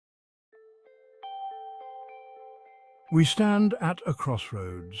We stand at a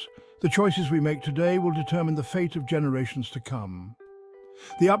crossroads. The choices we make today will determine the fate of generations to come.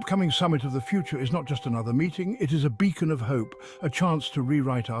 The upcoming Summit of the Future is not just another meeting, it is a beacon of hope, a chance to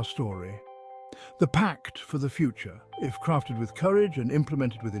rewrite our story. The pact for the future, if crafted with courage and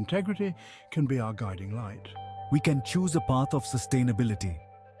implemented with integrity, can be our guiding light. We can choose a path of sustainability.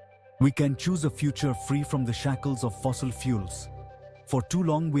 We can choose a future free from the shackles of fossil fuels. For too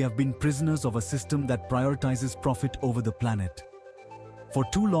long, we have been prisoners of a system that prioritizes profit over the planet. For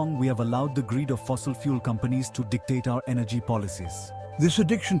too long, we have allowed the greed of fossil fuel companies to dictate our energy policies. This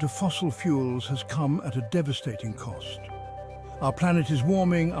addiction to fossil fuels has come at a devastating cost. Our planet is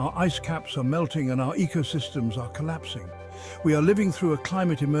warming, our ice caps are melting, and our ecosystems are collapsing. We are living through a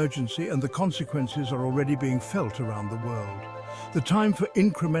climate emergency, and the consequences are already being felt around the world. The time for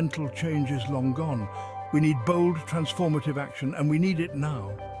incremental change is long gone. We need bold, transformative action, and we need it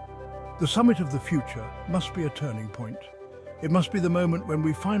now. The Summit of the Future must be a turning point. It must be the moment when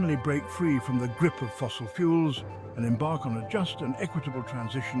we finally break free from the grip of fossil fuels and embark on a just and equitable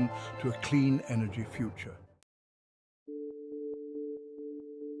transition to a clean energy future.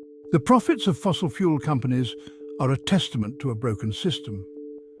 The profits of fossil fuel companies are a testament to a broken system.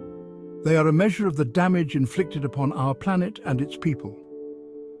 They are a measure of the damage inflicted upon our planet and its people.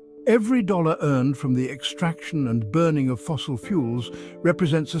 Every dollar earned from the extraction and burning of fossil fuels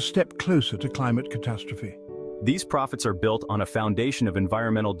represents a step closer to climate catastrophe. These profits are built on a foundation of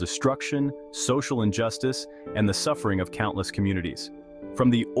environmental destruction, social injustice, and the suffering of countless communities. From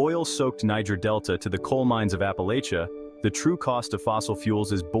the oil-soaked Niger Delta to the coal mines of Appalachia, the true cost of fossil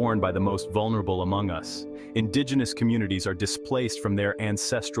fuels is borne by the most vulnerable among us. Indigenous communities are displaced from their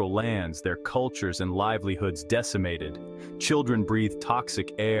ancestral lands, their cultures and livelihoods decimated. Children breathe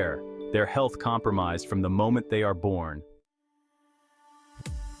toxic air, their health compromised from the moment they are born.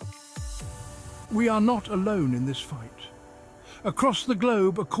 We are not alone in this fight. Across the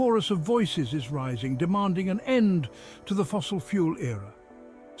globe, a chorus of voices is rising, demanding an end to the fossil fuel era.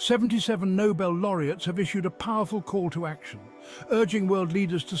 77 Nobel laureates have issued a powerful call to action, urging world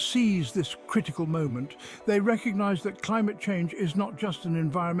leaders to seize this critical moment. They recognize that climate change is not just an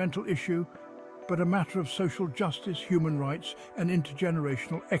environmental issue, but a matter of social justice, human rights, and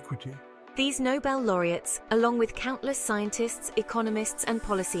intergenerational equity. These Nobel laureates, along with countless scientists, economists, and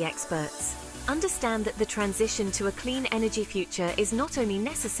policy experts, understand that the transition to a clean energy future is not only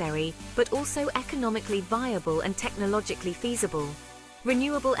necessary, but also economically viable and technologically feasible.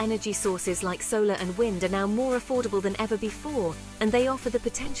 Renewable energy sources like solar and wind are now more affordable than ever before, and they offer the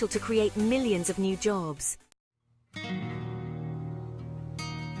potential to create millions of new jobs.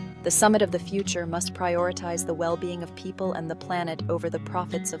 The Summit of the Future must prioritize the well-being of people and the planet over the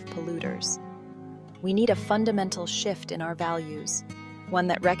profits of polluters. We need a fundamental shift in our values, one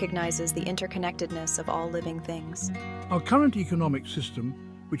that recognizes the interconnectedness of all living things. Our current economic system,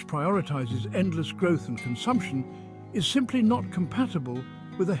 which prioritizes endless growth and consumption, is simply not compatible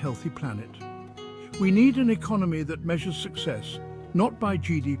with a healthy planet. We need an economy that measures success, not by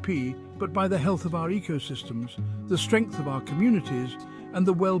GDP, but by the health of our ecosystems, the strength of our communities, and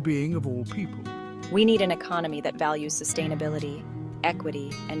the well-being of all people. We need an economy that values sustainability,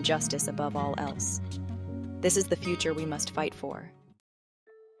 equity, and justice above all else. This is the future we must fight for.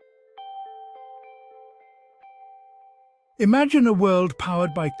 Imagine a world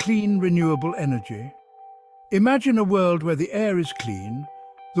powered by clean, renewable energy. Imagine a world where the air is clean,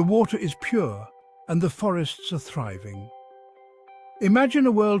 the water is pure, and the forests are thriving. Imagine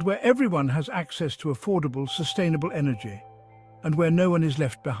a world where everyone has access to affordable, sustainable energy, and where no one is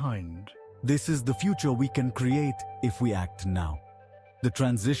left behind. This is the future we can create if we act now. The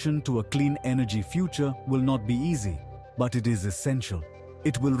transition to a clean energy future will not be easy, but it is essential.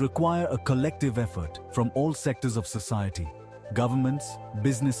 It will require a collective effort from all sectors of society, governments,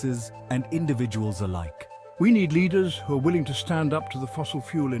 businesses, and individuals alike. We need leaders who are willing to stand up to the fossil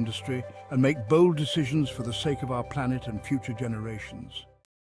fuel industry and make bold decisions for the sake of our planet and future generations.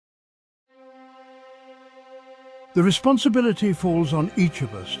 The responsibility falls on each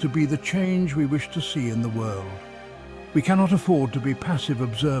of us to be the change we wish to see in the world. We cannot afford to be passive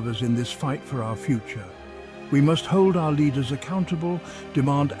observers in this fight for our future. We must hold our leaders accountable,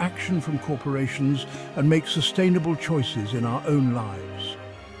 demand action from corporations, and make sustainable choices in our own lives.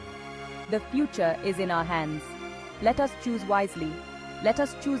 The future is in our hands. Let us choose wisely. Let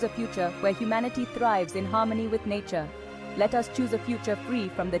us choose a future where humanity thrives in harmony with nature. Let us choose a future free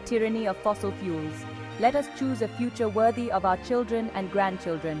from the tyranny of fossil fuels. Let us choose a future worthy of our children and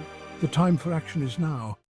grandchildren. The time for action is now.